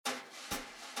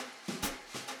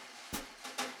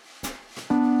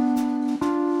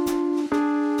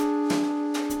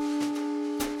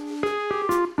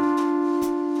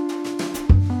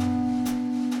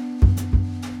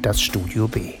das Studio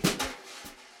B.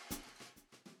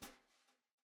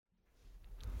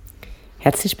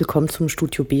 Herzlich willkommen zum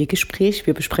Studio B-Gespräch.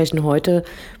 Wir besprechen heute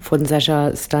von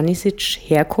Sascha Stanisic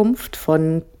Herkunft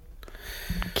von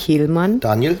Kehlmann.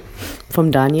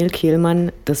 Vom Daniel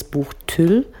Kehlmann das Buch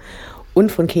Tüll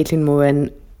und von Caitlin Moran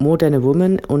Modern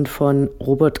Woman und von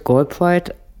Robert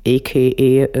Galbraith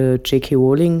a.k.a. J.K.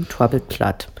 Rowling Troubled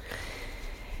Blood.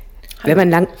 Wenn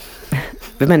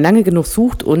man lange genug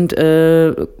sucht und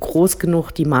groß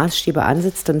genug die Maßstäbe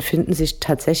ansetzt, dann finden sich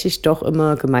tatsächlich doch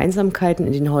immer Gemeinsamkeiten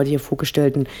in den heute hier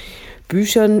vorgestellten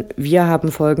Büchern. Wir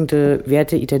haben folgende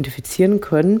Werte identifizieren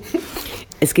können.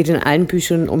 Es geht in allen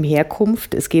Büchern um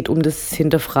Herkunft, es geht um das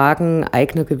Hinterfragen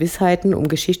eigener Gewissheiten, um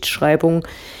Geschichtsschreibung,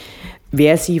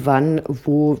 wer sie wann,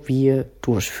 wo, wie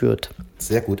durchführt.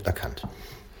 Sehr gut erkannt.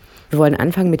 Wir wollen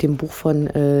anfangen mit dem Buch von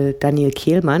Daniel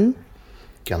Kehlmann.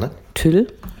 Gerne. Tüll.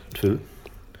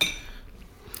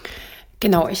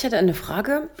 Genau, ich hätte eine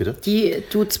Frage, Bitte? Die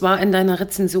du zwar in deiner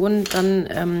Rezension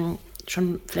dann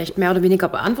schon vielleicht mehr oder weniger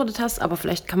beantwortet hast, aber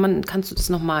vielleicht kannst du das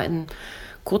nochmal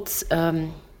kurz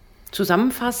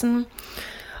zusammenfassen.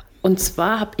 Und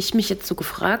zwar habe ich mich jetzt so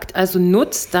gefragt, also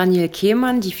nutzt Daniel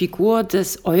Kehlmann die Figur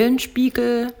des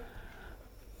Eulenspiegel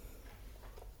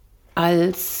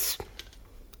als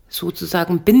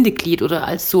sozusagen Bindeglied oder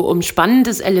als so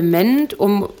umspannendes Element,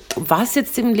 um was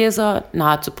jetzt dem Leser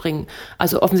nahezubringen.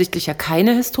 Also offensichtlich ja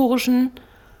keine historisch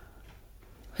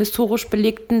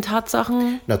belegten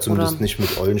Tatsachen. Na, zumindest oder? Nicht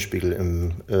mit Eulenspiegel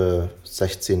im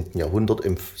 16. Jahrhundert,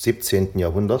 im 17.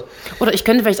 Jahrhundert. Oder ich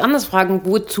könnte vielleicht anders fragen,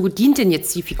 wozu dient denn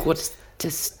jetzt die Figur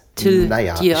des Till,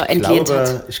 die er entlehnt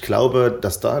hat? Ich glaube,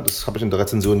 das habe ich in der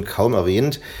Rezension kaum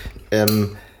erwähnt,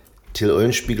 Till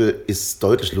Eulenspiegel ist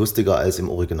deutlich lustiger als im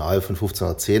Original von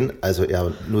 1510. Also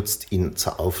er nutzt ihn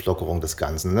zur Auflockerung des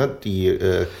Ganzen. Ne?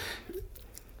 Der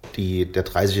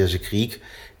 30-jährige Krieg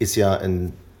ist ja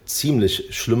ein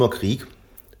ziemlich schlimmer Krieg.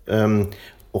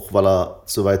 Auch weil er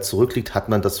so weit zurückliegt, hat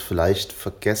man das vielleicht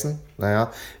vergessen.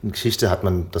 Naja, in Geschichte hat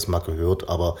man das mal gehört,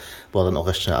 aber war dann auch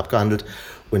recht schnell abgehandelt.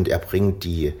 Und er bringt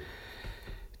die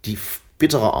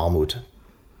bittere Armut,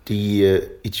 die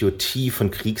Idiotie von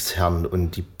Kriegsherren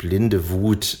und die blinde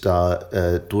Wut,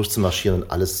 da durchzumarschieren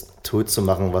und alles tot zu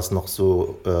machen, was noch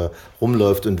so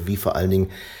rumläuft und wie vor allen Dingen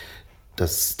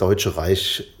das Deutsche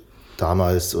Reich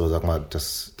damals, oder sag mal,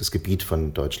 das Gebiet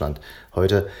von Deutschland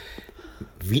heute,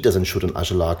 wie das in Schutt und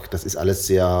Asche lag, das ist alles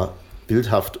sehr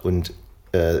bildhaft und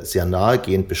sehr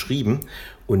nahegehend beschrieben.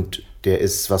 Und der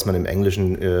ist, was man im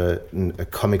Englischen ein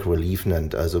Comic Relief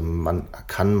nennt. Also man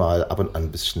kann mal ab und an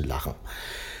ein bisschen lachen.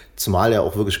 Zumal er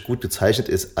auch wirklich gut bezeichnet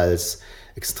ist als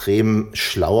extrem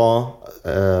schlauer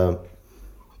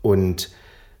und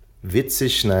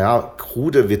witzig,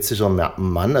 krude, witziger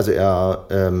Mann. Also er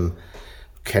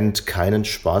kennt keinen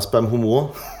Spaß beim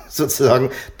Humor, sozusagen.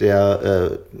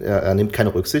 Er nimmt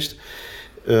keine Rücksicht.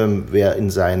 Wer in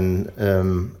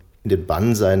den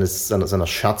Bann seiner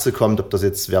Scherze kommt, ob das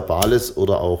jetzt verbal ist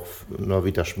oder auch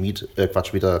wie der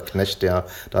Knecht, der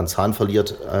da einen Zahn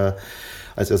verliert,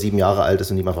 als er 7 Jahre alt ist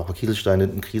und ihm einfach ein paar Kieselsteine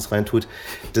in den Kies reintut.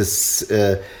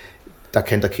 Da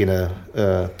kennt er keine,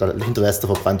 da hinterlässt er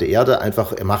verbrannte Erde.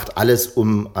 Einfach, er macht alles,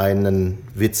 um einen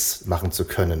Witz machen zu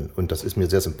können. Und das ist mir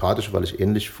sehr sympathisch, weil ich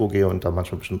ähnlich vorgehe und da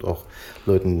manchmal bestimmt auch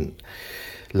Leuten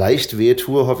leicht weh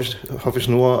tue, hoffe ich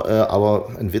nur.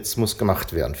 Aber ein Witz muss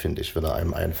gemacht werden, finde ich, wenn er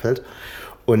einem einfällt.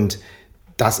 Und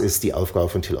das ist die Aufgabe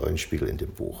von Till Eulenspiegel in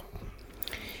dem Buch.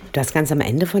 Du hast ganz am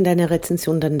Ende von deiner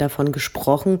Rezension dann davon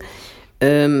gesprochen,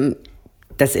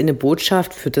 dass eine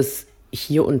Botschaft für das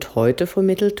Hier und Heute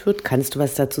vermittelt wird. Kannst du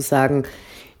was dazu sagen,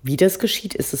 wie das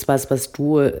geschieht? Ist es was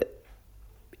du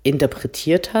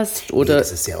interpretiert hast? Oder? Nee,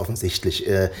 das ist sehr offensichtlich.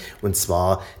 Und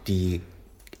zwar die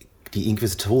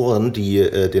Inquisitoren, die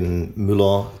den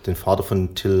Müller, den Vater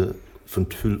von Till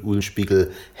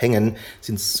Eulenspiegel, hängen,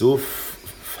 sind so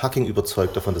fucking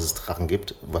überzeugt davon, dass es Drachen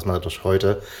gibt, was man natürlich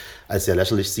heute als sehr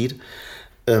lächerlich sieht,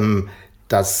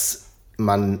 dass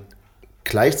man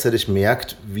gleichzeitig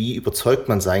merkt, wie überzeugt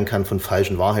man sein kann von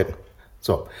falschen Wahrheiten.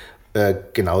 So,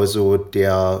 genauso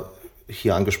der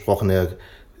hier angesprochene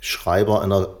Schreiber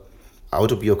einer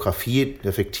Autobiografie,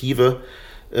 eine fiktive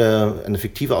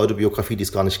Autobiografie, die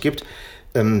es gar nicht gibt,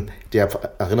 der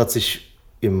erinnert sich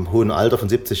im hohen Alter von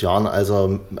 70 Jahren, als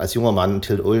er als junger Mann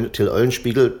Till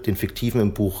Eulenspiegel, den Fiktiven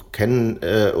im Buch kennen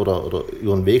oder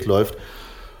über den Weg läuft,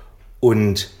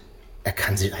 und er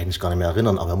kann sich eigentlich gar nicht mehr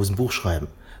erinnern, aber er muss ein Buch schreiben.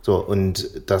 So,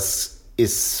 und das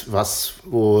ist was,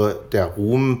 wo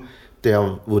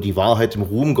wo die Wahrheit dem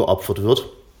Ruhm geopfert wird.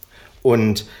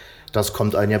 Und das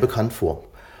kommt einem ja bekannt vor.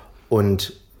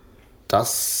 Und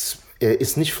das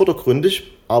ist nicht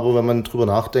vordergründig, aber wenn man drüber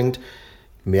nachdenkt,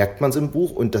 merkt man es im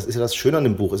Buch. Und das ist ja das Schöne an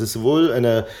dem Buch. Es ist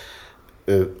sowohl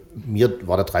mir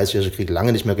war der 30-jährige Krieg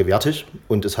lange nicht mehr gewärtig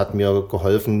und es hat mir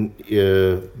geholfen,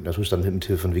 natürlich dann mit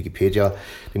Hilfe von Wikipedia,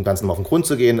 dem Ganzen mal auf den Grund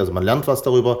zu gehen. Also man lernt was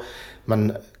darüber,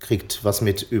 man kriegt was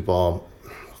mit über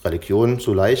Religion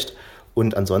so leicht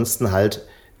und ansonsten halt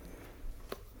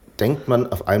denkt man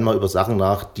auf einmal über Sachen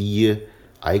nach, die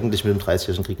eigentlich mit dem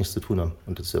 30-jährigen Krieg nichts zu tun haben.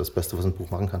 Und das ist ja das Beste, was ein Buch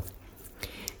machen kann.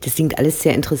 Das klingt alles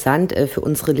sehr interessant. Für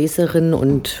unsere Leserinnen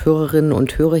und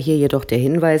Hörer hier jedoch der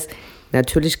Hinweis,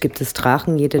 natürlich gibt es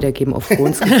Drachen. Jeder, der Game of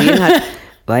Thrones gesehen hat,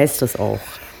 weiß das auch.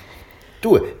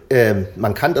 Du,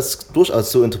 man kann das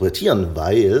durchaus so interpretieren,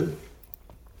 weil,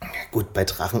 gut, bei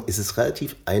Drachen ist es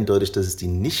relativ eindeutig, dass es die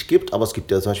nicht gibt, aber es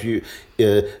gibt ja zum Beispiel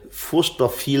furchtbar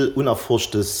viel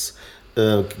unerforschtes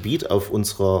Gebiet auf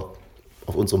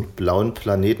unserem blauen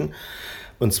Planeten,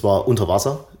 und zwar unter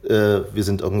Wasser. Wir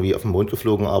sind irgendwie auf den Mond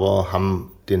geflogen, aber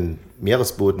haben den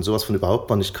Meeresboden sowas von überhaupt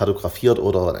noch nicht kartografiert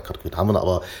kartografiert haben wir,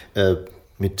 aber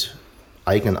mit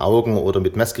eigenen Augen oder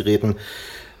mit Messgeräten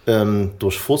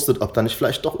durchforstet, ob da nicht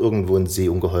vielleicht doch irgendwo ein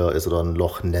Seeungeheuer ist oder ein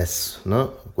Loch Ness. Ne?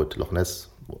 Gut, Loch Ness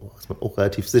ist man auch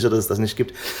relativ sicher, dass es das nicht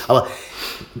gibt. Aber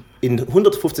in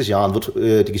 150 Jahren wird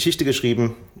die Geschichte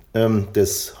geschrieben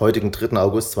des heutigen 3.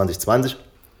 August 2020,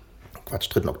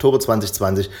 3. Oktober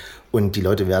 2020, und die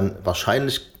Leute werden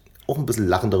wahrscheinlich auch ein bisschen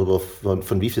lachen darüber,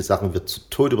 von wie vielen Sachen wir zu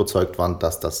Tod überzeugt waren,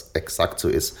 dass das exakt so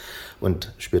ist.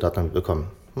 Und später hat man mitbekommen,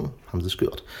 haben sie sich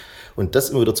gehört. Und das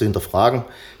immer wieder zu hinterfragen,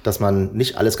 dass man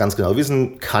nicht alles ganz genau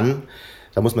wissen kann.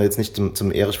 Da muss man jetzt nicht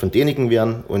zum Erich von Däniken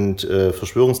werden und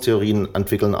Verschwörungstheorien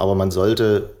entwickeln, aber man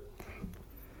sollte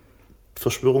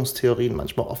Verschwörungstheorien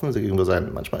manchmal offen gegenüber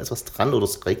sein. Manchmal ist was dran oder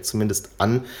es regt zumindest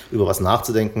an, über was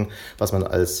nachzudenken, was man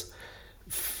als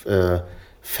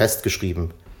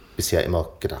festgeschrieben bisher immer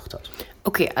gedacht hat.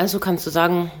 Okay, also kannst du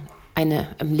sagen, eine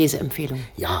Leseempfehlung.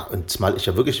 Ja, und zumal ich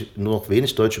ja wirklich nur noch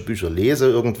wenig deutsche Bücher lese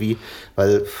irgendwie,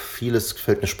 weil vieles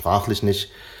gefällt mir sprachlich nicht.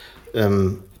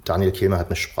 Daniel Kehlmann hat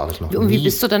mich sprachlich noch nie. Und wie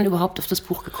bist du dann überhaupt auf das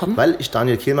Buch gekommen? Weil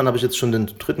Daniel Kehlmann habe ich jetzt schon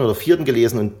den 3. oder 4.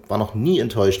 gelesen und war noch nie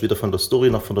enttäuscht, weder von der Story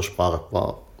noch von der Sprache.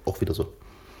 War auch wieder so.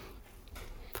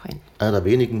 Fein. Einer der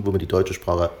wenigen, wo mir die deutsche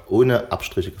Sprache ohne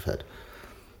Abstriche gefällt.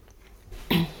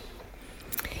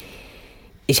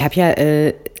 Ich habe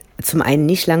ja zum einen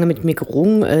nicht lange mit mir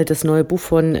gerungen, das neue Buch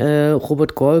von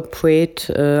Robert Galbraith,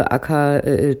 aka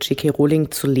J.K.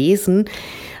 Rowling, zu lesen,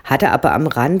 hatte aber am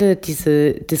Rande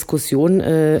diese Diskussion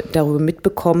darüber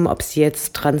mitbekommen, ob sie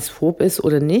jetzt transphob ist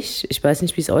oder nicht. Ich weiß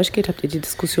nicht, wie es euch geht. Habt ihr die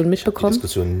Diskussion mitbekommen? Ich habe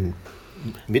die Diskussion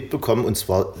mitbekommen, und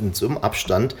zwar in so einem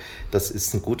Abstand, dass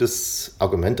es ein gutes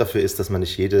Argument dafür ist, dass man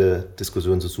nicht jede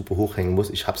Diskussion so super hochhängen muss.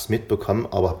 Ich habe es mitbekommen,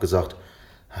 aber habe gesagt,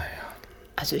 naja.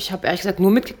 Also ich habe ehrlich gesagt nur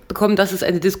mitbekommen, dass es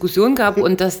eine Diskussion gab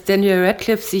und dass Daniel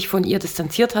Radcliffe sich von ihr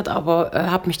distanziert hat, aber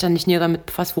habe mich dann nicht näher damit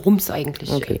befasst, worum es eigentlich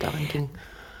darin ging.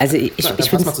 Also ich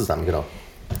finde mal zusammen, genau.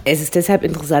 Es ist deshalb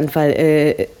interessant,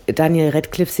 weil Daniel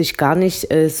Radcliffe sich gar nicht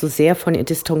so sehr von ihr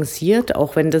distanziert,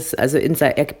 auch wenn das, also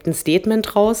er gibt ein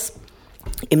Statement raus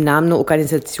im Namen einer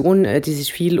Organisation, die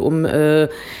sich viel um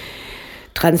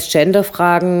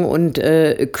Transgender-Fragen und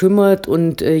kümmert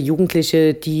und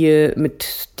Jugendliche, die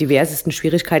mit diversesten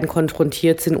Schwierigkeiten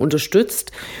konfrontiert sind,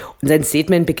 unterstützt. Und sein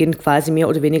Statement beginnt quasi mehr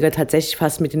oder weniger tatsächlich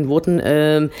fast mit den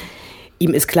Worten,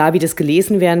 ihm ist klar, wie das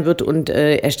gelesen werden wird, und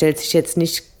er stellt sich jetzt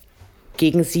nicht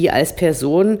gegen sie als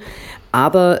Person,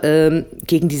 aber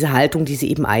gegen diese Haltung, die sie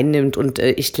eben einnimmt. Und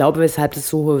ich glaube, weshalb das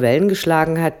so hohe Wellen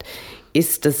geschlagen hat,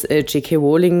 ist, dass J.K.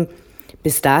 Rowling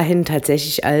bis dahin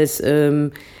tatsächlich als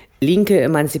linke,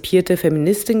 emanzipierte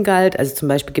Feministin galt. Also zum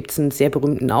Beispiel gibt es einen sehr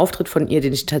berühmten Auftritt von ihr,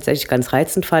 den ich tatsächlich ganz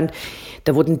reizend fand.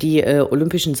 Da wurden die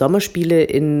Olympischen Sommerspiele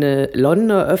in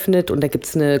London eröffnet und da gibt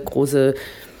es eine große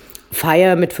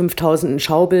Feier mit 5000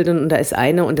 Schaubildern und da ist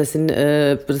eine, und das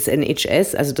wird das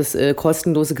NHS, also das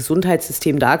kostenlose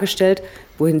Gesundheitssystem, dargestellt,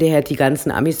 wo hinterher die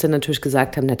ganzen Amis dann natürlich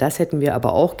gesagt haben, na, das hätten wir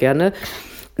aber auch gerne.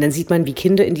 Und dann sieht man, wie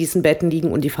Kinder in diesen Betten liegen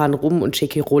und die fahren rum und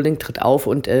J.K. Rowling tritt auf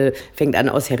und fängt an,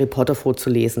 aus Harry Potter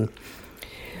vorzulesen.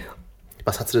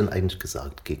 Was hat sie denn eigentlich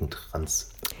gesagt gegen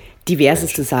Trans?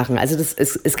 Diverseste Sachen. Also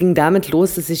es ging damit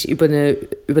los, dass sich über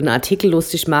einen Artikel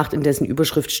lustig macht, in dessen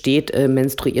Überschrift steht,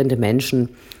 menstruierende Menschen.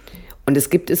 Und es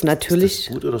gibt es natürlich... Ist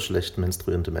das gut oder schlecht,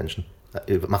 menstruierende Menschen?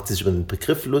 Macht sie sich über den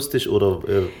Begriff lustig oder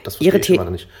das verstehe ich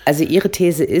mal nicht? Also ihre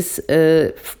These ist,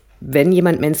 wenn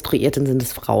jemand menstruiert, dann sind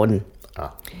es Frauen.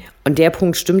 Ah. Und der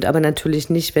Punkt stimmt aber natürlich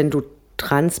nicht, wenn du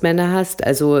Transmänner hast,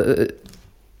 also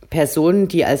Personen,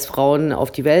 die als Frauen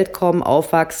auf die Welt kommen,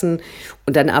 aufwachsen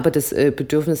und dann aber das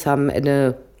Bedürfnis haben,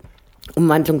 eine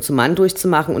Umwandlung zum Mann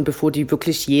durchzumachen, und bevor die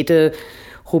wirklich jede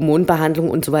Hormonbehandlung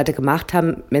und so weiter gemacht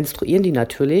haben, menstruieren die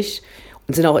natürlich.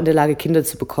 und sind auch in der Lage, Kinder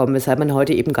zu bekommen, weshalb man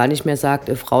heute eben gar nicht mehr sagt,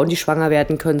 Frauen, die schwanger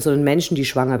werden können, sondern Menschen, die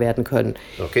schwanger werden können.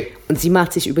 Okay. Und sie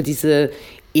macht sich über diese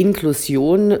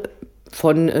Inklusion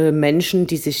von Menschen,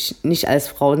 die sich nicht als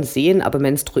Frauen sehen, aber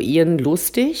menstruieren,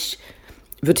 lustig,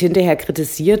 wird hinterher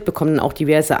kritisiert, bekommt dann auch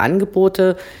diverse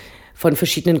Angebote von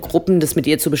verschiedenen Gruppen, das mit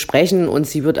ihr zu besprechen, und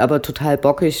sie wird aber total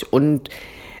bockig und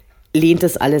lehnt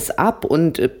das alles ab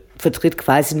und vertritt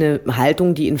quasi eine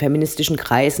Haltung, die in feministischen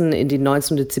Kreisen in den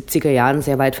 1970er Jahren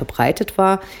sehr weit verbreitet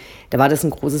war. Da war das ein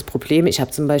großes Problem. Ich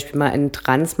habe zum Beispiel mal einen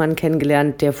Transmann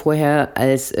kennengelernt, der vorher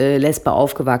als Lesbe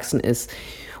aufgewachsen ist.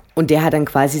 Und der hat dann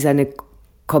quasi seinen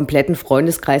kompletten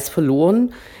Freundeskreis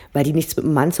verloren, weil die nichts mit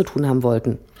dem Mann zu tun haben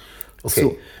wollten. Okay.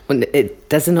 So. Und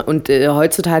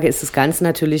heutzutage ist das Ganze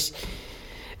natürlich,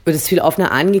 wird es viel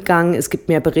offener angegangen. Es gibt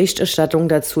mehr Berichterstattung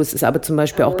dazu. Es ist aber zum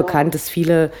Beispiel auch bekannt, dass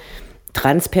viele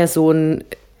Transpersonen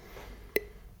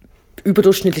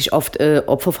überdurchschnittlich oft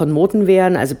Opfer von Morden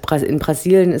wären. Also in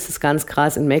Brasilien ist es ganz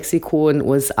krass, in Mexiko, in den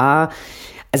USA.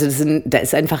 Also da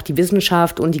ist einfach die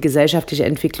Wissenschaft und die gesellschaftliche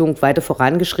Entwicklung weiter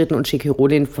vorangeschritten und J.K.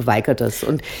 Rowling verweigert das.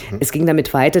 Und es ging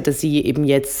damit weiter, dass sie eben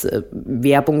jetzt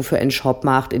Werbung für einen Shop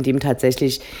macht, in dem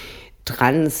tatsächlich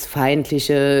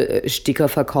transfeindliche Sticker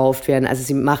verkauft werden. Also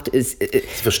sie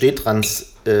versteht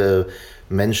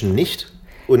Trans-Menschen nicht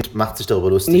und macht sich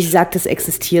darüber lustig. Nee, sie sagt, das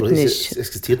existiert nicht. Es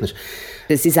existiert nicht.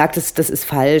 Sie sagt, das ist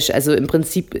falsch. Also im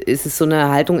Prinzip ist es so eine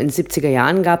Haltung, in den 70er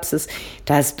Jahren gab es,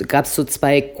 gab es so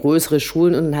 2 größere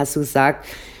Schulen und dann hast du gesagt,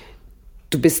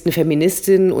 du bist eine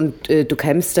Feministin und du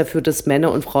kämpfst dafür, dass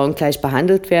Männer und Frauen gleich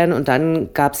behandelt werden. Und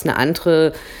dann gab es eine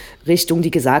andere Richtung,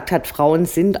 die gesagt hat, Frauen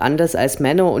sind anders als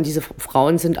Männer und diese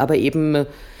Frauen sind aber eben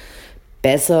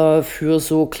besser,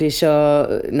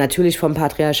 fürsorglicher, natürlich vom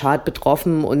Patriarchat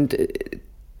betroffen, und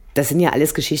das sind ja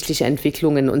alles geschichtliche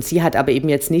Entwicklungen. Und sie hat aber eben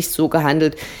jetzt nicht so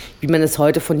gehandelt, wie man es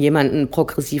heute von jemandem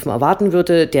Progressiven erwarten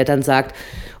würde, der dann sagt,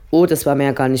 oh, das war mir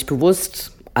ja gar nicht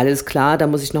bewusst, alles klar, da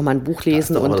muss ich noch mal ein Buch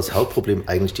lesen. Da ist aber das Hauptproblem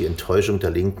eigentlich die Enttäuschung der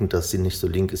Linken, dass sie nicht so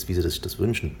link ist, wie sie sich das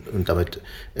wünschen. Und damit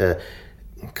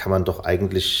kann man doch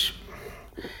eigentlich,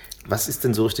 was ist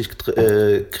denn so richtig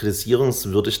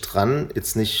kritisierungswürdig dran?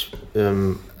 Jetzt nicht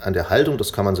an der Haltung,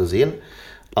 das kann man so sehen,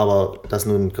 aber dass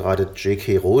nun gerade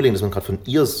J.K. Rowling, dass man gerade von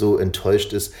ihr so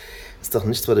enttäuscht ist doch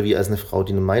nichts weiter wie als eine Frau,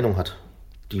 die eine Meinung hat,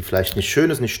 die vielleicht nicht schön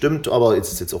ist, nicht stimmt, aber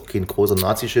es ist jetzt auch kein großer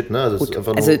Nazi-Shit. Ne? Also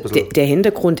der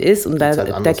Hintergrund ist, und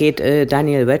da geht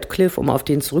Daniel Radcliffe, um auf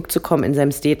den zurückzukommen, in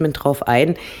seinem Statement drauf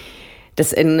ein,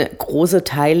 dass ein großer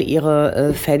Teil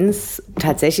ihrer Fans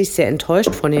tatsächlich sehr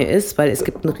enttäuscht von ihr ist, weil es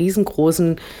gibt einen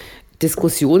riesengroßen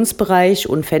Diskussionsbereich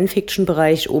und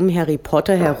Fanfiction-Bereich um Harry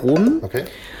Potter herum. Okay.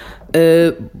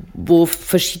 Wo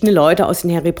verschiedene Leute aus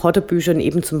den Harry Potter Büchern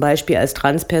eben zum Beispiel als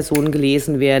Transpersonen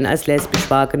gelesen werden, als lesbisch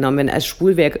wahrgenommen werden, als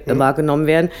schwul wahrgenommen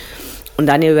werden. Und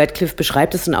Daniel Radcliffe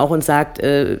beschreibt es dann auch und sagt,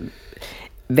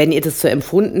 wenn ihr das so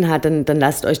empfunden habt, dann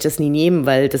lasst euch das nie nehmen,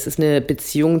 weil das ist eine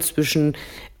Beziehung zwischen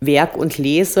Werk und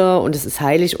Leser und es ist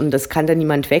heilig und das kann da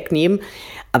niemand wegnehmen.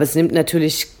 Aber es nimmt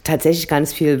natürlich tatsächlich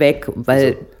ganz viel weg,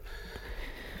 weil...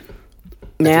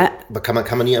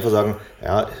 Kann man nie einfach sagen,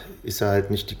 ja, ist ja halt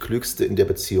nicht die Klügste in der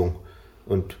Beziehung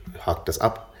und hakt das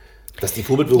ab. Dass die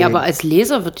Ja, aber als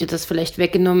Leser wird dir das vielleicht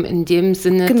weggenommen in dem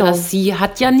Sinne, dass sie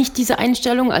hat ja nicht diese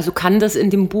Einstellung, also kann das in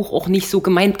dem Buch auch nicht so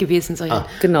gemeint gewesen sein.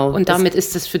 Genau. Und damit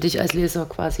ist das für dich als Leser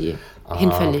quasi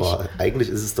hinfällig. Aber eigentlich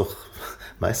ist es doch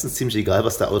meistens ziemlich egal,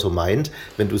 was der Autor meint.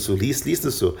 Wenn du es so liest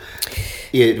es so.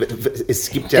 Es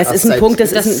gibt ja das ist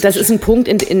ein Punkt,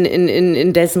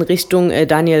 in dessen Richtung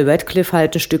Daniel Radcliffe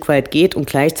halt ein Stück weit geht und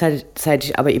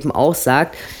gleichzeitig aber eben auch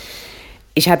sagt,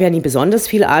 ich habe ja nie besonders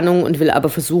viel Ahnung und will aber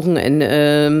versuchen,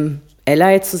 ein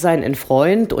Ally zu sein, ein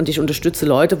Freund, und ich unterstütze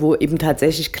Leute, wo eben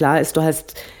tatsächlich klar ist, du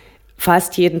hast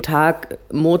fast jeden Tag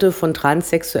Morde von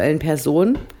transsexuellen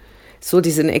Personen. So,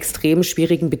 die sind extrem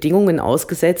schwierigen Bedingungen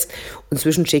ausgesetzt. Und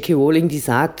zwischen J.K. Rowling, die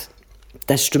sagt,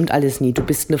 das stimmt alles nie. Du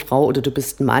bist eine Frau oder du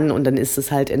bist ein Mann. Und dann ist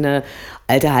es halt eine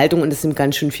alte Haltung und es nimmt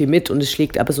ganz schön viel mit. Und es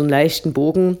schlägt aber so einen leichten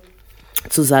Bogen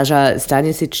zu Sascha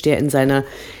Stanisic, der in seiner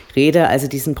Rede, also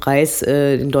diesen Preis,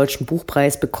 den Deutschen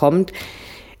Buchpreis bekommt,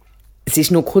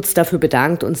 sich nur kurz dafür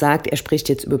bedankt und sagt, er spricht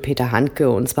jetzt über Peter Handke.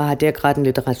 Und zwar hat der gerade einen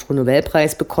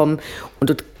Literaturnobelpreis bekommen.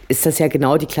 Und dort ist das ja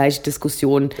genau die gleiche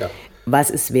Diskussion. Ja.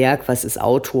 Was ist Werk, was ist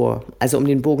Autor? Also um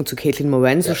den Bogen zu Caitlin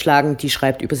Moran zu schlagen, die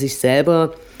schreibt über sich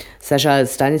selber. Sascha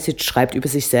Stanisic schreibt über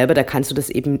sich selber, da kannst du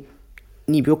das eben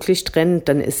nie wirklich trennen.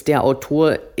 Dann ist der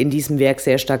Autor in diesem Werk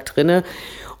sehr stark drinne.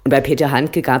 Und bei Peter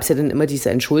Handke gab es ja dann immer diese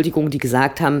Entschuldigungen, die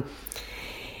gesagt haben,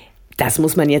 Das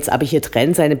muss man jetzt aber hier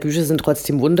trennen. Seine Bücher sind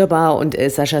trotzdem wunderbar und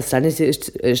Sascha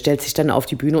Stanisic stellt sich dann auf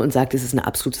die Bühne und sagt, es ist eine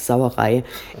absolute Sauerei.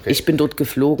 Okay. Ich bin dort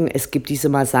geflogen, es gibt diese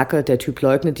Massaker, der Typ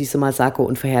leugnet diese Massaker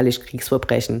und verherrlicht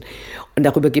Kriegsverbrechen. Und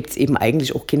darüber gibt es eben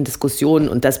eigentlich auch keine Diskussion.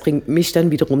 Und das bringt mich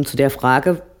dann wiederum zu der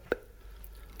Frage,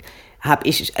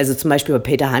 also zum Beispiel bei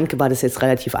Peter Handke war das jetzt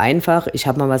relativ einfach. Ich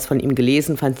habe mal was von ihm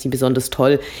gelesen, fand es nie besonders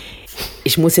toll.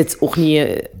 Ich muss jetzt auch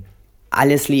nie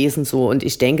alles lesen so. Und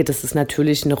ich denke, dass es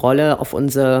natürlich eine Rolle auf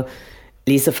unser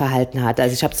Leseverhalten hat.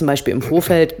 Also ich habe zum Beispiel im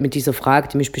Vorfeld mit dieser Frage,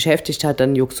 die mich beschäftigt hat,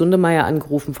 dann Jörg Sundemeyer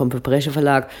angerufen vom Verbrecher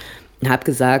Verlag und habe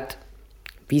gesagt,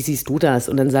 wie siehst du das?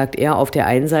 Und dann sagt er auf der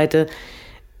einen Seite,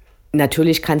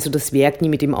 natürlich kannst du das Werk nie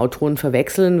mit dem Autoren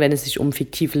verwechseln, wenn es sich um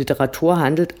fiktive Literatur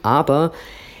handelt, aber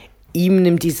ihm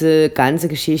nimmt diese ganze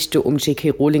Geschichte um J.K.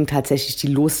 Rowling tatsächlich die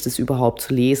Lust, es überhaupt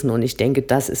zu lesen. Und ich denke,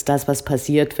 das ist das, was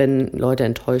passiert, wenn Leute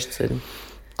enttäuscht sind.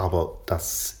 Aber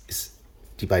das ist,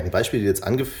 die beiden Beispiele, die du jetzt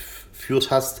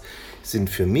angeführt hast, sind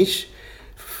für mich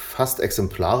fast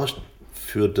exemplarisch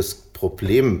für das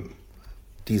Problem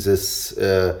dieses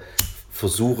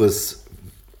Versuches,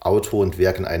 Autor und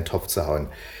Werk in einen Topf zu hauen.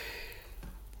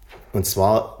 Und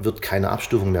zwar wird keine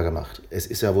Abstufung mehr gemacht. Es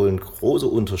ist ja wohl ein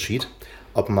großer Unterschied,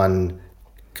 ob man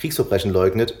Kriegsverbrechen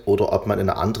leugnet oder ob man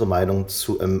eine andere Meinung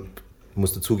zu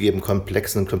musste zugeben,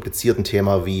 komplexen und komplizierten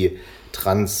Thema wie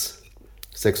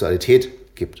Transsexualität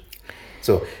gibt.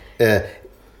 So,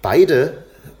 beide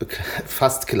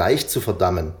fast gleich zu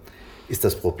verdammen, ist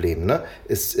das Problem. Ne?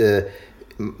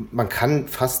 Man kann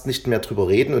fast nicht mehr drüber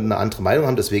reden und eine andere Meinung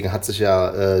haben. Deswegen hat sich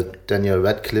ja Daniel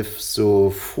Radcliffe so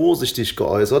vorsichtig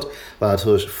geäußert, weil er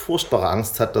natürlich furchtbare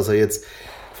Angst hat, dass er jetzt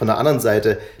von der anderen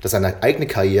Seite, dass seine eigene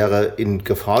Karriere in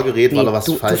Gefahr gerät, weil er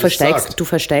was Falsches sagt. Du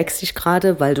versteigst dich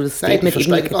gerade, weil du das Statement... Nein, ich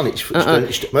versteige gar nicht.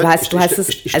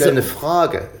 Ich stelle eine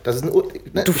Frage.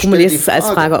 Du formulierst es als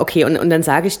Frage, okay. Und dann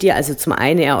sage ich dir, also zum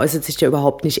einen, er äußert sich ja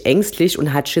überhaupt nicht ängstlich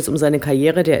und hat Schiss um seine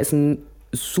Karriere. Der ist ein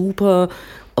super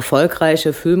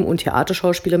erfolgreicher Film- und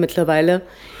Theaterschauspieler mittlerweile.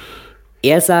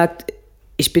 Er sagt,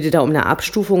 ich bitte da um eine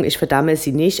Abstufung, ich verdamme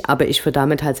sie nicht, aber ich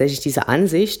verdamme tatsächlich diese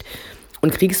Ansicht.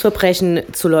 Und Kriegsverbrechen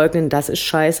zu leugnen, das ist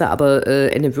scheiße, aber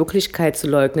eine Wirklichkeit zu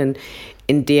leugnen,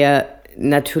 in der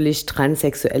natürlich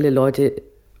transsexuelle Leute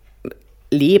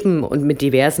leben und mit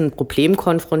diversen Problemen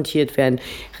konfrontiert werden,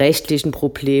 rechtlichen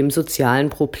Problemen, sozialen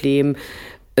Problemen,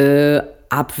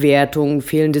 Abwertung,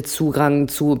 fehlende Zugang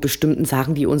zu bestimmten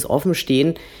Sachen, die uns offen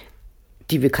stehen,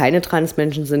 die wir keine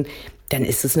Transmenschen sind, dann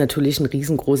ist es natürlich ein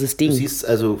riesengroßes Ding. Du siehst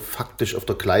also faktisch auf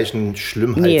der gleichen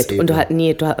Schlimmheitsebene.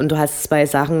 Und du hast zwei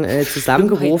Sachen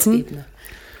zusammengerufen.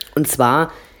 Und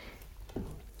zwar,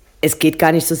 es geht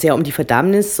gar nicht so sehr um die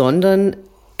Verdammnis, sondern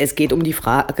es geht um die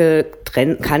Frage,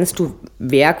 kannst du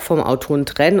Werk vom Autoren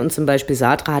trennen? Und zum Beispiel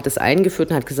Sartre hat es eingeführt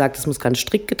und hat gesagt, es muss ganz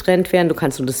strikt getrennt werden. Du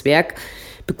kannst nur das Werk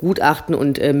begutachten.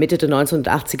 Und Mitte der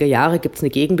 1980er Jahre gibt es eine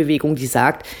Gegenbewegung, die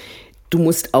sagt, du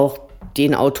musst auch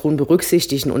den Autoren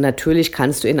berücksichtigen. Und natürlich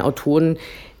kannst du den Autoren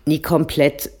nie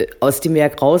komplett aus dem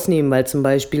Werk rausnehmen, weil zum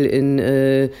Beispiel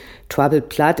in Troubled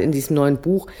Blood, in diesem neuen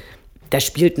Buch, da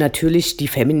spielt natürlich die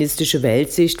feministische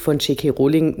Weltsicht von J.K.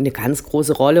 Rowling eine ganz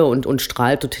große Rolle und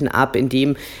strahlt dorthin ab, in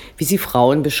dem, wie sie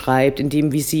Frauen beschreibt, in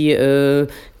dem, wie sie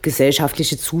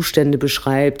gesellschaftliche Zustände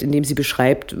beschreibt, in dem sie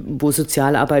beschreibt, wo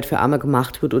Sozialarbeit für Arme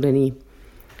gemacht wird oder nie.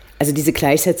 Also diese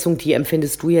Gleichsetzung, die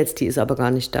empfindest du jetzt, die ist aber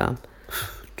gar nicht da.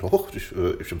 Doch,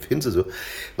 ich empfinde sie so,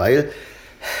 weil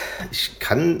ich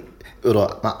kann,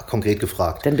 oder mal konkret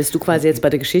gefragt. Dann bist du quasi jetzt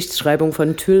bei der Geschichtsschreibung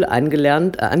von Tüll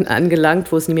angelangt,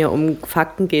 wo es nicht mehr um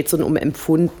Fakten geht, sondern um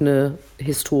empfundene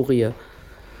Historie.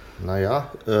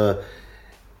 Naja,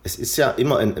 es ist ja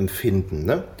immer ein Empfinden,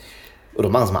 ne? Oder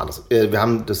machen wir es mal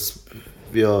anders.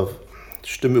 Wir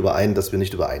stimmen überein, dass wir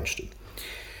nicht übereinstimmen.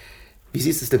 Wie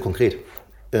siehst du es denn konkret?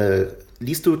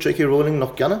 Liest du J.K. Rowling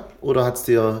noch gerne oder hat es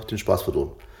dir den Spaß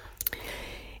verdorben?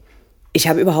 Ich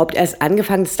habe überhaupt erst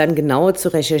angefangen, es dann genauer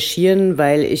zu recherchieren,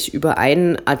 weil ich über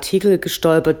einen Artikel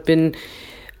gestolpert bin,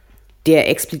 der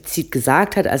explizit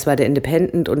gesagt hat, es war der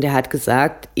Independent, und der hat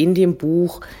gesagt, in dem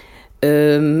Buch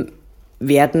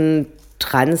werden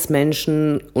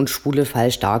Transmenschen und Schwule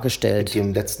falsch dargestellt. In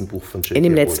dem letzten Buch von J.K. In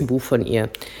dem letzten Buch von ihr.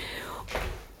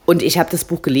 Und ich habe das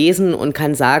Buch gelesen und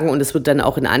kann sagen, und es wird dann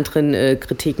auch in anderen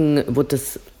Kritiken, wird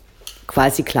das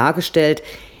quasi klargestellt,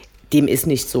 dem ist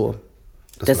nicht so.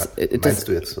 Das meinst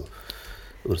du jetzt so?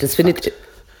 Das findet...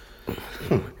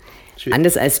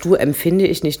 Anders als du empfinde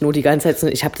ich nicht nur die ganze Zeit,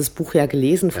 sondern ich habe das Buch ja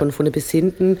gelesen von vorne bis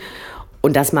hinten,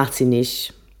 und das macht sie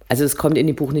nicht. Also es kommt in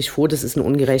dem Buch nicht vor, das ist ein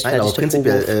ungerechtfertigter Vorwurf. Nein,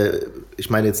 aber prinzipiell, ich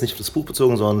meine jetzt nicht das Buch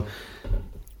bezogen, sondern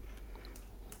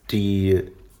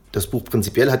das Buch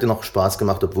prinzipiell hat dir noch Spaß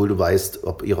gemacht, obwohl du weißt,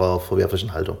 ob ihrer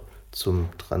verwerflichen Haltung. zum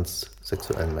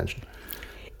transsexuellen Menschen?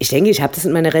 Ich denke, ich habe das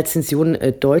in meiner Rezension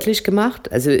deutlich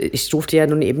gemacht. Also ich durfte ja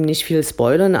nun eben nicht viel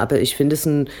spoilern, aber ich finde es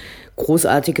ein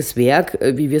großartiges Werk,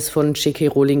 wie wir es von J.K.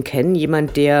 Rowling kennen.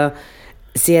 Jemand, der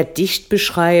sehr dicht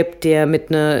beschreibt, der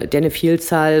eine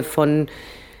Vielzahl von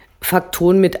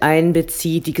Faktoren mit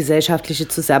einbezieht, die gesellschaftliche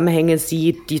Zusammenhänge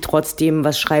sieht, die trotzdem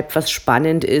was schreibt, was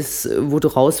spannend ist, wo du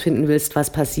rausfinden willst,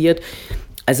 was passiert.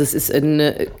 Also es ist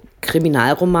ein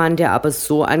Kriminalroman, der aber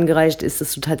so angereicht ist,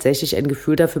 dass du tatsächlich ein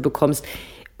Gefühl dafür bekommst,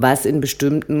 was in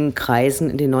bestimmten Kreisen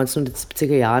in den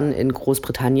 1970er Jahren in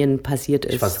Großbritannien passiert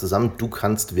ist. Ich fasse zusammen, du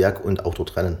kannst Werk und Autor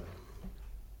trennen.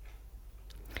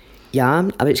 Ja,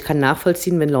 aber ich kann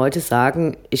nachvollziehen, wenn Leute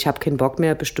sagen, ich habe keinen Bock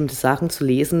mehr, bestimmte Sachen zu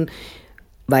lesen,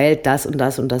 weil das und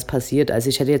das und das passiert. Also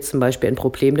ich hätte jetzt zum Beispiel ein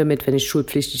Problem damit, wenn ich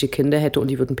schulpflichtige Kinder hätte und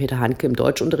die würden Peter Handke im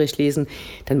Deutschunterricht lesen,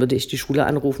 dann würde ich die Schule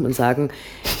anrufen und sagen,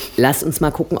 lass uns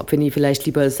mal gucken, ob wir nie vielleicht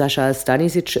lieber Sascha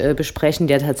Stanisic besprechen,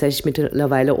 der tatsächlich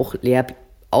mittlerweile auch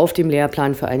auf dem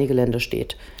Lehrplan für einige Länder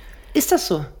steht. Ist das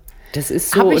so? Das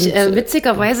ist so. Habe ich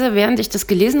witzigerweise, während ich das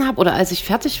gelesen habe oder als ich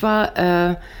fertig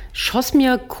war, schoss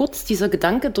mir kurz dieser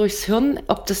Gedanke durchs Hirn,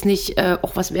 ob das nicht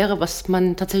auch was wäre, was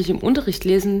man tatsächlich im Unterricht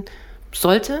lesen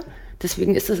sollte.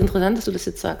 Deswegen ist das interessant, dass du das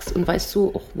jetzt sagst. Und weißt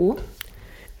du auch wo?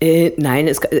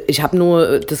 Nein, ich habe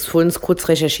nur das vorhin kurz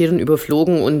recherchiert und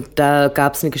überflogen und da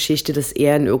gab es eine Geschichte, dass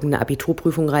er in irgendeine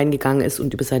Abiturprüfung reingegangen ist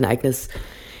und über sein eigenes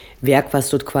Werk, was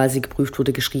dort quasi geprüft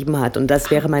wurde, geschrieben hat. Und das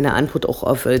wäre meine Antwort auch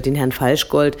auf den Herrn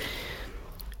Falschgold.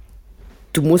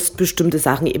 Du musst bestimmte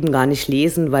Sachen eben gar nicht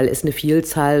lesen, weil es eine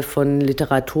Vielzahl von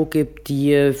Literatur gibt,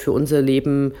 die für unser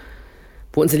Leben,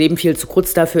 wo unser Leben viel zu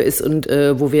kurz dafür ist und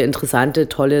wo wir interessante,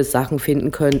 tolle Sachen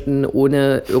finden könnten,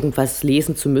 ohne irgendwas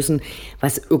lesen zu müssen,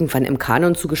 was irgendwann im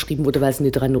Kanon zugeschrieben wurde, weil es einen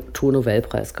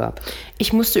Literaturnobelpreis gab.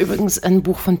 Ich musste übrigens ein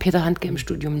Buch von Peter Handke im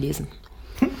Studium lesen.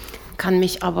 Kann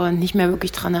mich aber nicht mehr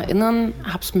wirklich dran erinnern,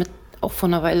 hab's auch vor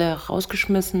einer Weile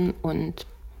rausgeschmissen und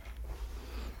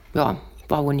ja,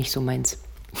 war wohl nicht so meins.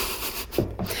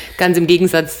 Ganz im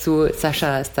Gegensatz zu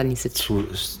Sascha Stanisic. Zu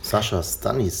Sascha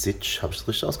Stanisic, habe ich das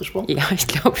richtig ausgesprochen? Ja, ich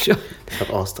glaube schon. Ich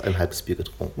habe auch ein halbes Bier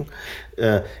getrunken.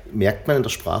 Merkt man in der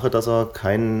Sprache, dass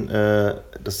dass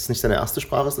es nicht seine erste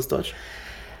Sprache ist, das Deutsch?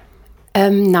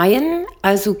 Nein,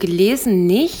 also gelesen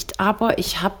nicht, aber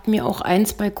ich habe mir auch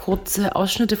 2 kurze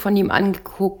Ausschnitte von ihm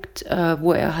angeguckt,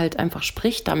 wo er halt einfach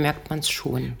spricht, da merkt man es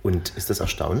schon. Und ist das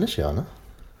erstaunlich, ja, ne?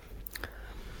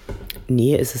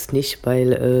 Nee, ist es nicht,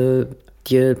 weil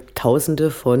dir Tausende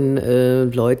von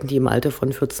Leuten, die im Alter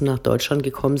von 14 nach Deutschland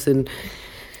gekommen sind,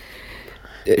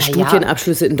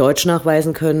 Studienabschlüsse in Deutsch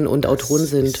nachweisen können und Autoren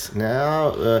sind.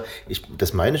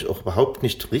 Das meine ich auch überhaupt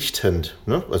nicht richtend.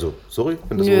 Ne? Also, sorry,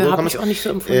 wenn das so habe ich auch nicht so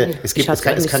empfunden. Ich habe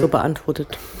es nicht so beantwortet.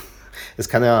 Es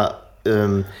kann ja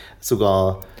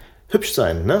sogar hübsch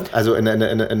sein, ne? Also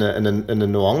eine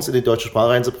Nuance in die deutsche Sprache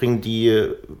reinzubringen,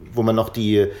 wo man noch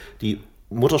die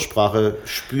Muttersprache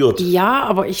spürt. Ja,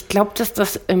 aber ich glaube, dass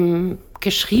das im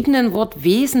geschriebenen Wort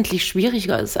wesentlich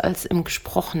schwieriger ist als im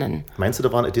gesprochenen. Meinst du,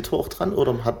 da war ein Editor auch dran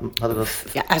oder hat er das?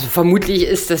 Ja, also vermutlich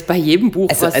ist das bei jedem Buch,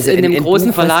 was in einem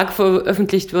großen Verlag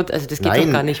veröffentlicht wird, also das geht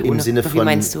doch gar nicht ohne. Im Sinne von, wie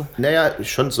meinst du? Naja,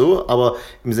 schon so, aber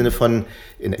im Sinne von,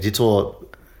 ein Editor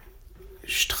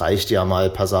streicht ja mal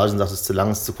Passagen, sagt, es ist zu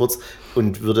lang, es ist zu kurz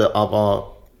und würde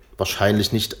aber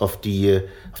wahrscheinlich nicht auf den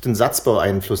Satzbau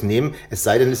Einfluss nehmen. Es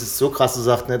sei denn, es ist so krass, du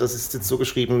sagst, ne, das ist jetzt so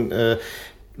geschrieben,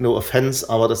 no offense,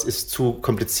 aber das ist zu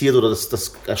kompliziert oder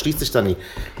das erschließt sich da nie.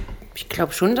 Ich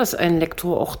glaube schon, dass ein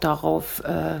Lektor auch darauf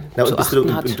zu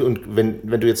achten hat. Und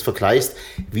wenn du jetzt vergleichst,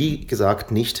 wie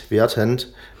gesagt, nicht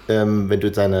wertend, wenn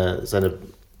du seine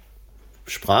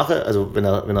Sprache, also wenn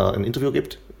er ein Interview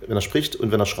gibt, wenn er spricht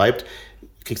und wenn er schreibt,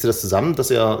 kriegst du das zusammen, dass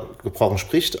er gebrochen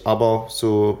spricht, aber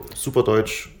so super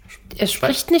Deutsch. Er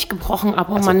spricht nicht gebrochen,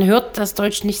 aber man hört, dass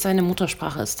Deutsch nicht seine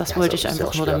Muttersprache ist. Das wollte ich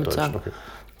einfach nur damit sagen. Okay.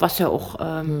 Was ja auch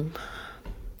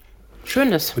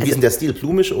schön ist. Und wie ist denn der Stil?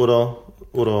 Blumisch oder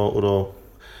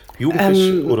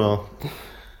jugendlich oder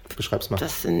beschreib's mal.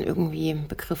 Das sind irgendwie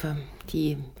Begriffe,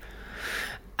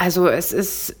 also es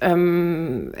ist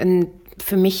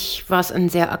für mich war es ein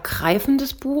sehr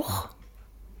ergreifendes Buch.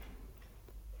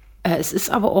 Es ist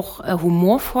aber auch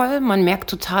humorvoll. Man merkt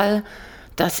total,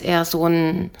 dass er so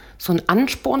einen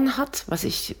Ansporn hat, was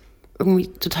ich irgendwie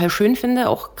total schön finde,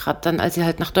 auch gerade dann, als sie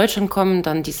halt nach Deutschland kommen,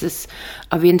 dann dieses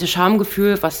erwähnte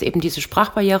Schamgefühl, was eben diese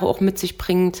Sprachbarriere auch mit sich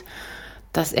bringt,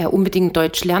 dass er unbedingt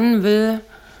Deutsch lernen will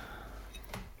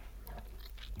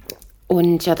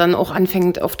und ja dann auch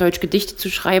anfängt, auf Deutsch Gedichte zu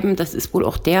schreiben. Das ist wohl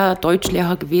auch der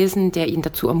Deutschlehrer gewesen, der ihn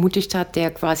dazu ermutigt hat, der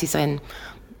quasi sein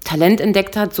Talent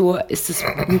entdeckt hat. So ist es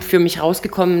für mich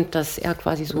rausgekommen, dass er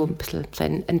quasi so ein bisschen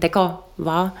sein Entdecker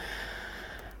war.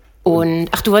 Und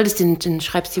du wolltest den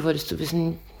Schreibstil, wolltest du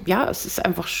wissen. Ja, es ist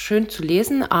einfach schön zu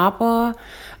lesen, aber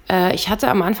ich hatte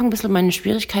am Anfang ein bisschen meine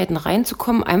Schwierigkeiten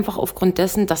reinzukommen, einfach aufgrund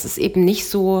dessen, dass es eben nicht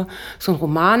so ein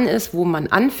Roman ist, wo man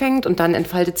anfängt und dann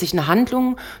entfaltet sich eine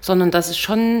Handlung, sondern dass es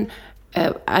schon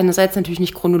einerseits natürlich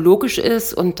nicht chronologisch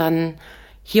ist und dann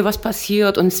hier was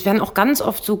passiert. Und es werden auch ganz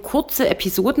oft so kurze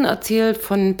Episoden erzählt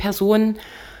von Personen,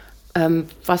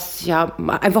 was ja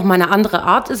einfach mal eine andere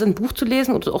Art ist, ein Buch zu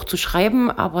lesen oder auch zu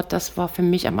schreiben. Aber das war für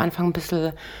mich am Anfang ein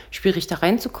bisschen schwierig, da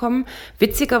reinzukommen.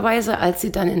 Witzigerweise, als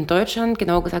sie dann in Deutschland,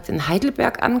 genauer gesagt in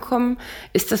Heidelberg ankommen,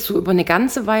 ist das so über eine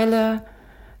ganze Weile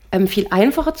viel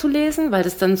einfacher zu lesen, weil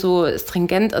das dann so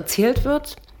stringent erzählt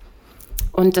wird.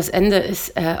 Und das Ende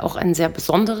ist auch ein sehr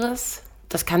besonderes.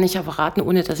 Das kann ich ja verraten,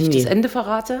 ohne dass ich das Ende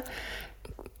verrate.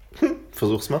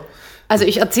 Versuch's mal. Also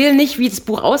ich erzähle nicht, wie das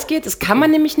Buch ausgeht. Das kann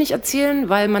man nämlich nicht erzählen,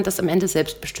 weil man das am Ende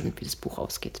selbst bestimmt, wie das Buch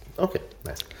ausgeht. Okay,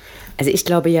 nice. Also ich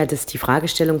glaube ja, dass die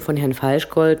Fragestellung von Herrn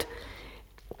Falschgold,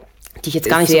 die ich jetzt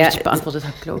gar nicht so richtig beantwortet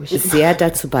habe, glaube ich, sehr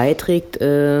dazu beiträgt,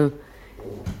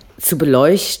 zu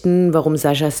beleuchten, warum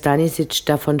Sascha Stanisic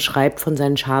davon schreibt, von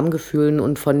seinen Schamgefühlen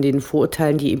und von den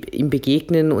Vorurteilen, die ihm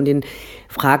begegnen und den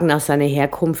Fragen nach seiner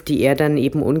Herkunft, die er dann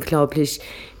eben unglaublich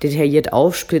detailliert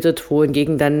aufsplittet,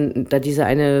 wohingegen dann da diese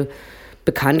eine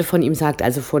Bekannte von ihm sagt,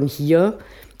 also von hier,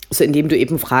 so indem du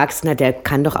eben fragst, na, der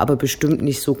kann doch aber bestimmt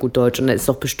nicht so gut Deutsch und da ist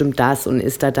doch bestimmt das und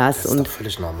ist da das. Das ist doch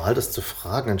völlig normal, das zu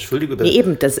fragen. Entschuldige bitte. Nee,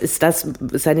 eben, das ist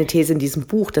seine These in diesem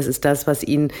Buch, das ist das, was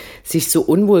ihn sich so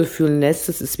unwohl fühlen lässt.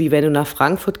 Das ist wie wenn du nach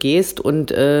Frankfurt gehst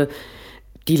und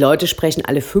die Leute sprechen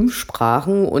alle 5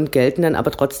 Sprachen und gelten dann aber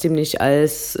trotzdem nicht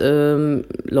als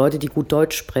Leute, die gut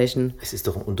Deutsch sprechen. Es ist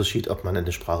doch ein Unterschied, ob man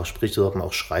eine Sprache spricht oder ob man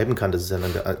auch schreiben kann. Das ist ja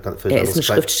dann er ist ein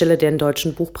Schriftsteller, der einen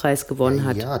deutschen Buchpreis gewonnen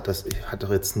hat. Ja, das hat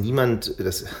doch jetzt niemand...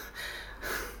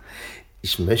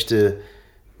 Ich möchte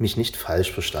mich nicht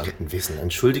falsch verstanden wissen.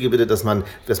 Entschuldige bitte, dass man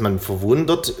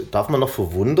verwundert... Darf man noch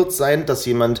verwundert sein, dass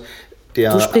jemand...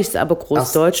 Du sprichst aber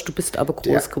Großdeutsch, du bist aber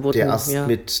groß geworden. Der erst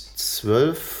mit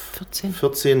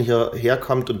 14 hierher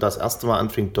kommt und das erste Mal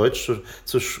anfängt, Deutsch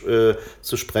zu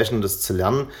sprechen und das zu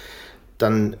lernen,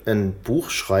 dann ein Buch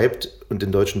schreibt und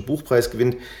den Deutschen Buchpreis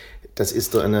gewinnt, das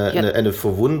ist doch eine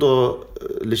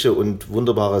verwunderliche und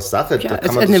wunderbare Sache. Ja,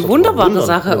 es ist eine wunderbare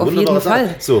Sache, auf jeden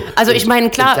Fall. So, also ich meine,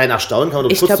 klar... Klein Erstaunen kann man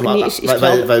doch kurz machen,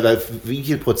 weil wie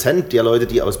viel Prozent der Leute,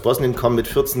 die aus Bosnien kommen mit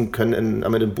 14, können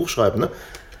am Ende ein Buch schreiben, ne?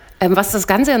 Was das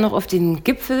Ganze ja noch auf den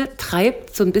Gipfel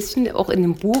treibt, so ein bisschen auch in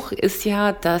dem Buch, ist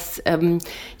ja, dass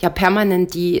ja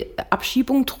permanent die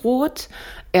Abschiebung droht.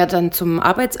 Er dann zum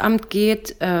Arbeitsamt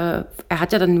geht. Er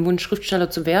hat ja dann den Wunsch, Schriftsteller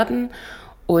zu werden.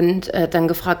 Und dann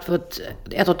dort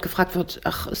gefragt wird,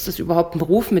 ach, ist das überhaupt ein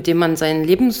Beruf, mit dem man seinen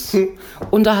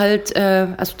Lebensunterhalt,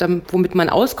 womit man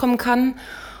auskommen kann?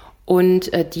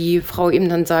 Und die Frau ihm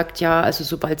dann sagt, ja, also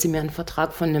sobald Sie mir einen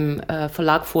Vertrag von einem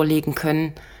Verlag vorlegen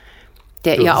können,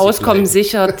 der ihr Auskommen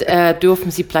sichert, dürfen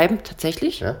sie bleiben,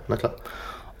 tatsächlich. Ja, na klar.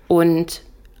 Und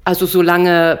also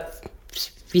solange,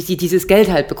 wie sie dieses Geld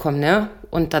halt bekommen, ne?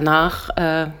 Und danach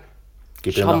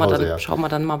schauen wir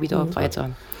dann mal wieder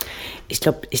weiter. Ich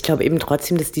glaube eben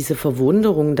trotzdem, dass diese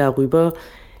Verwunderung darüber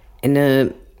eine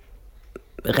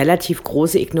relativ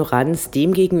große Ignoranz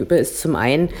dem gegenüber ist. Zum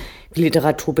einen, wie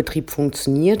Literaturbetrieb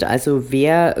funktioniert, also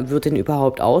wer wird denn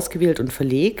überhaupt ausgewählt und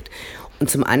verlegt? Und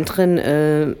zum anderen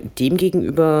dem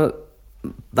gegenüber,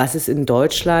 was es in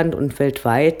Deutschland und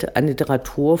weltweit an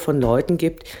Literatur von Leuten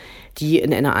gibt, die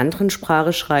in einer anderen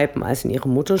Sprache schreiben als in ihrer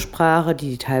Muttersprache,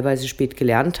 die teilweise spät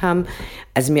gelernt haben.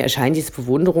 Also mir erscheint diese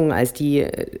Bewunderung als die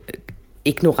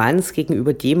Ignoranz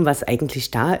gegenüber dem, was eigentlich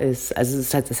da ist. Also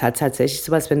es hat tatsächlich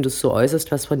sowas, wenn du es so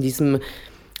äußerst, was von diesem,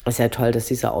 es ist ja toll, dass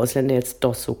dieser Ausländer jetzt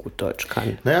doch so gut Deutsch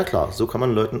kann. Naja klar, so kann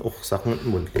man Leuten auch Sachen in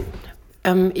den Mund legen.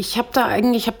 Ich habe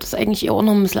das eigentlich eher auch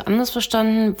noch ein bisschen anders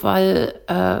verstanden, weil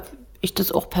ich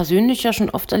das auch persönlich ja schon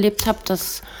oft erlebt habe,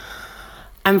 dass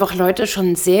einfach Leute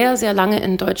schon sehr, sehr lange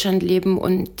in Deutschland leben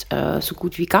und so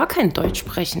gut wie gar kein Deutsch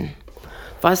sprechen.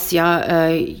 Was ja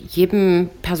jedem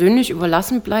persönlich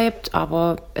überlassen bleibt,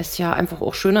 aber es ja einfach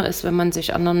auch schöner ist, wenn man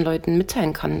sich anderen Leuten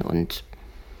mitteilen kann und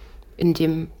in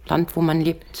dem Land, wo man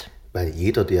lebt. Weil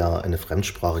jeder, der eine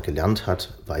Fremdsprache gelernt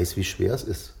hat, weiß, wie schwer es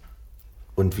ist.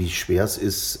 Und wie schwer es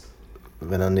ist,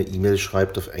 wenn er eine E-Mail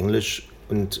schreibt auf Englisch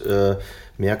und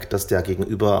merkt, dass der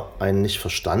Gegenüber einen nicht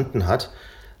verstanden hat,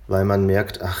 weil man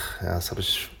merkt, ach, ja, das habe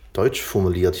ich Deutsch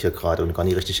formuliert hier gerade und gar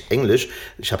nicht richtig Englisch.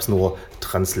 Ich habe es nur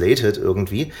translated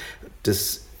irgendwie.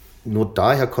 Nur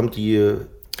daher kommt die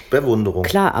Bewunderung.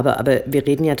 Klar, aber wir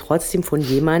reden ja trotzdem von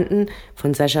jemandem,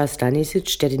 von Sascha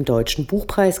Stanisic, der den Deutschen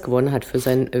Buchpreis gewonnen hat für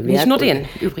sein Werk. Nicht nur den,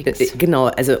 übrigens. Genau,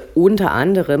 also unter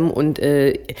anderem. Und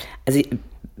also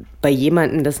bei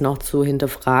jemandem das noch zu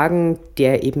hinterfragen,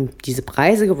 der eben diese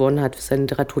Preise gewonnen hat für seine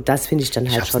Literatur, das finde ich dann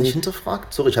halt schon... Ich habe es nicht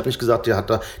hinterfragt. Sorry, ich habe nicht gesagt, der hat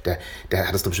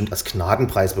das doch bestimmt als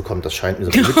Gnadenpreis bekommen. Das scheint mir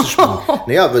so mitzuspielen.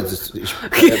 Naja, aber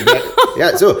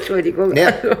ja, so. Entschuldigung.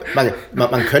 Naja,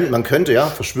 man könnte ja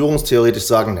verschwörungstheoretisch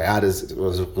sagen, naja, das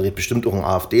redet bestimmt auch ein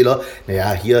AfDler.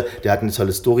 Naja, hier, der hat eine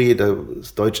tolle Story,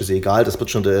 das Deutsche ist egal, das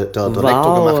wird schon der Lektor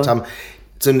gemacht haben.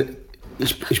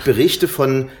 Ich berichte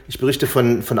von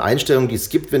Einstellungen, die es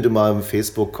gibt, wenn du mal im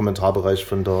Facebook-Kommentarbereich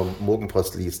von der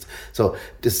Morgenpost liest. So,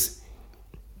 das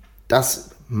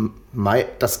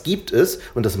gibt es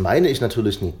und das meine ich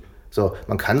natürlich nie. So,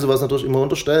 man kann sowas natürlich immer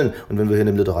unterstellen. Und wenn wir hier in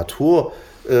einem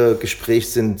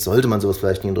Literaturgespräch sind, sollte man sowas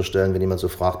vielleicht nie unterstellen, wenn jemand so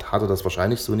fragt, hat er das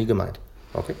wahrscheinlich so nie gemeint.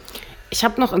 Okay. Ich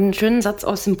habe noch einen schönen Satz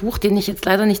aus dem Buch, den ich jetzt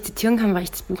leider nicht zitieren kann, weil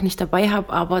ich das Buch nicht dabei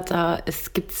habe, aber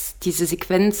gibt es diese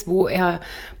Sequenz, wo er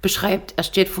beschreibt, er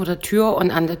steht vor der Tür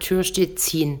und an der Tür steht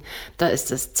ziehen. Da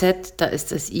ist das Z, da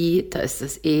ist das I, da ist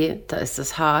das E, da ist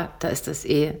das H, da ist das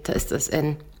E, da ist das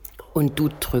N und du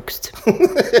drückst.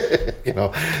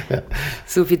 Genau. Ja.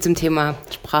 So viel zum Thema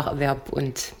Spracherwerb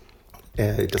und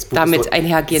das Buch damit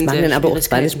einhergehende. Das machen dann aber auch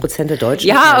 20% der Deutschen.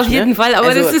 Ja, auf jeden Fall, aber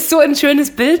also, das ist so ein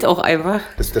schönes Bild auch einfach.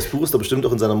 Das Buch ist doch bestimmt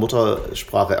auch in seiner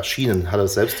Muttersprache erschienen. Hat er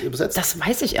es selbst übersetzt? Das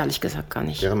weiß ich ehrlich gesagt gar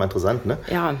nicht. Wäre mal interessant, ne?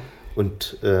 Ja.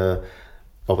 Und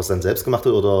ob er es dann selbst gemacht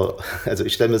hat oder, also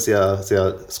ich stelle mir es sehr,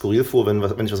 sehr skurril vor, wenn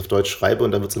ich was auf Deutsch schreibe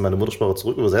und dann wird es in meine Muttersprache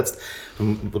zurück übersetzt,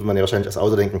 dann würde man ja wahrscheinlich als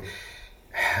Autor denken,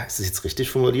 ist das jetzt richtig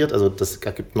formuliert? Also das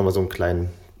ergibt nochmal so einen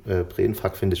kleinen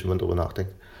Brainfuck, finde ich, wenn man darüber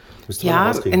nachdenkt.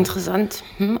 Ja, interessant.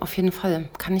 Auf jeden Fall.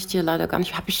 Kann ich dir leider gar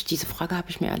nicht. Diese Frage habe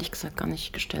ich mir ehrlich gesagt gar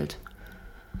nicht gestellt.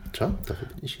 Tja, dafür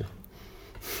bin ich hier.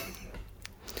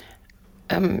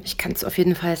 Ich kann es auf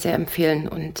jeden Fall sehr empfehlen.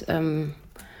 Und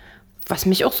was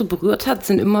mich auch so berührt hat,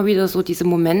 sind immer wieder so diese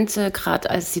Momente, gerade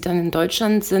als sie dann in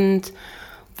Deutschland sind,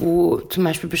 wo zum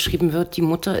Beispiel beschrieben wird, die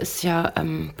Mutter ist ja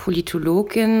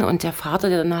Politologin und der Vater,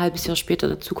 der dann ein halbes Jahr später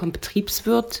dazu kommt,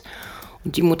 Betriebswirt.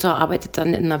 Und die Mutter arbeitet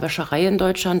dann in einer Wäscherei in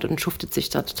Deutschland und schuftet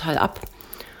sich da total ab.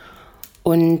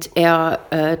 Und er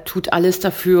tut alles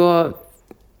dafür,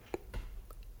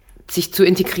 sich zu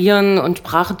integrieren und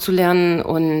Sprache zu lernen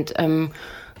und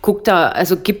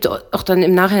gibt auch dann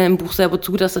im Nachhinein im Buch selber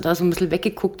zu, dass er da so ein bisschen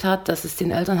weggeguckt hat, dass es den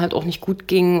Eltern halt auch nicht gut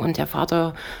ging und der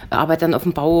Vater arbeitet dann auf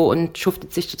dem Bau und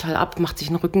schuftet sich total ab, macht sich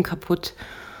den Rücken kaputt.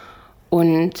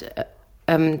 Und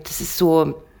das ist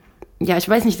so... Ja, ich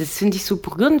weiß nicht, das finde ich so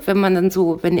berührend,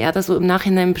 wenn er das so im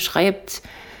Nachhinein beschreibt,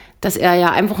 dass er ja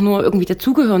einfach nur irgendwie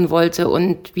dazugehören wollte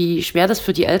und wie schwer das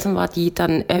für die Eltern war, die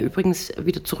dann übrigens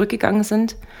wieder zurückgegangen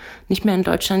sind, nicht mehr in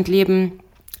Deutschland leben.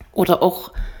 Oder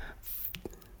auch,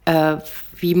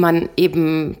 wie man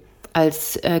eben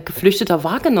als Geflüchteter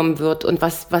wahrgenommen wird und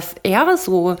was er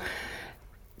so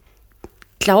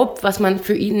glaubt, was man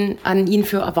an ihn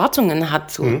für Erwartungen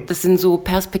hat. So. Das sind so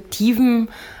Perspektiven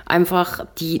einfach,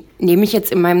 die nehme ich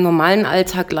jetzt in meinem normalen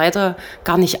Alltag leider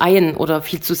gar nicht ein oder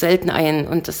viel zu selten ein.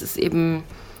 Und das ist eben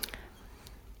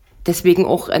deswegen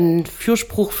auch ein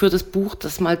Fürspruch für das Buch,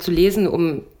 das mal zu lesen,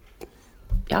 um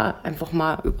ja einfach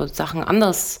mal über Sachen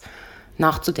anders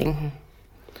nachzudenken.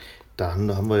 Da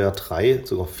haben wir ja 3,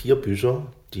 sogar 4 Bücher,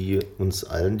 die uns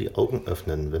allen die Augen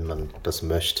öffnen, wenn man das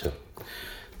möchte.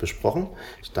 Besprochen.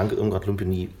 Ich danke Irmgard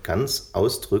Lumpini ganz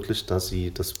ausdrücklich, dass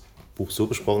sie das Buch so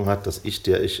besprochen hat, dass ich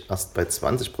erst bei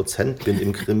 20% bin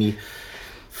im Krimi,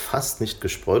 fast nicht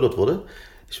gespoilert wurde.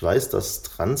 Ich weiß, dass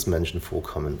Transmenschen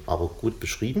vorkommen, aber gut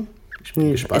beschrieben. Ich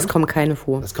bin gespannt. Es kommen keine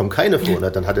vor. Es kommen keine vor.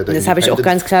 Na, dann hat er das habe ich auch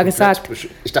ganz klar gesagt.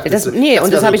 Ich dachte, das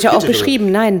habe ich ja auch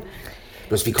beschrieben. Nein.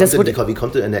 Wie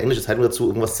kommt denn in der englischen Zeitung dazu,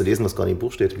 irgendwas zu lesen, was gar nicht im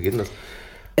Buch steht? Wie geht denn das?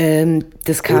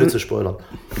 Ohne zu spoilern.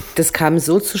 Das kam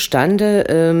so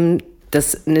zustande,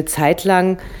 dass eine Zeit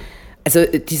lang, also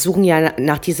die suchen ja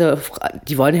nach die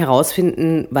wollen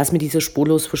herausfinden, was mit dieser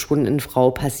spurlos verschwundenen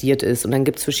Frau passiert ist. Und dann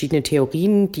gibt es verschiedene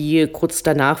Theorien, die kurz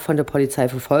danach von der Polizei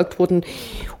verfolgt wurden.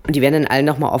 Und die werden dann alle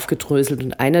nochmal aufgedröselt.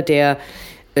 Und einer, der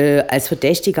als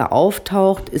Verdächtiger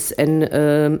auftaucht, ist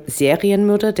ein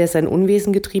Serienmörder, der sein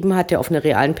Unwesen getrieben hat, der auf einer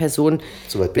realen Person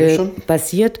Soweit bin ich schon.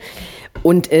 Basiert.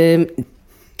 Und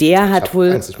der hat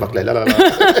wohl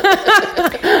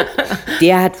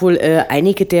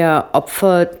einige der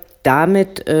Opfer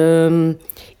damit in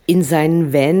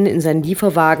seinen Van, in seinen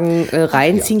Lieferwagen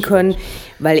reinziehen können,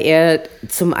 weil er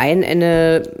zum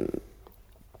einen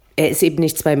er ist eben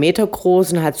nicht 2 Meter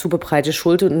groß und hat super breite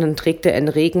Schultern und dann trägt er einen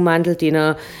Regenmantel, den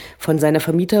er von seiner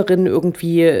Vermieterin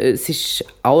irgendwie sich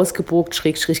ausgebogt,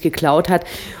 schräg geklaut hat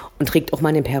und trägt auch mal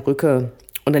eine Perücke.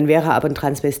 Und dann wäre er aber ein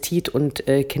Transvestit und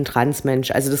kein Transmensch.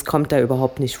 Also das kommt da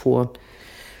überhaupt nicht vor.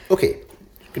 Okay,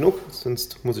 genug,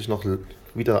 sonst muss ich noch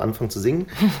wieder anfangen zu singen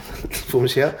vor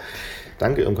mich her.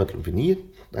 Danke, Irmgard Lumpini.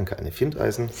 Danke, Anne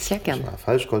Findeisen. Sehr gerne. Ich war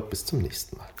Falschgold. Bis zum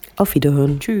nächsten Mal. Auf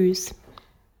Wiederhören. Tschüss.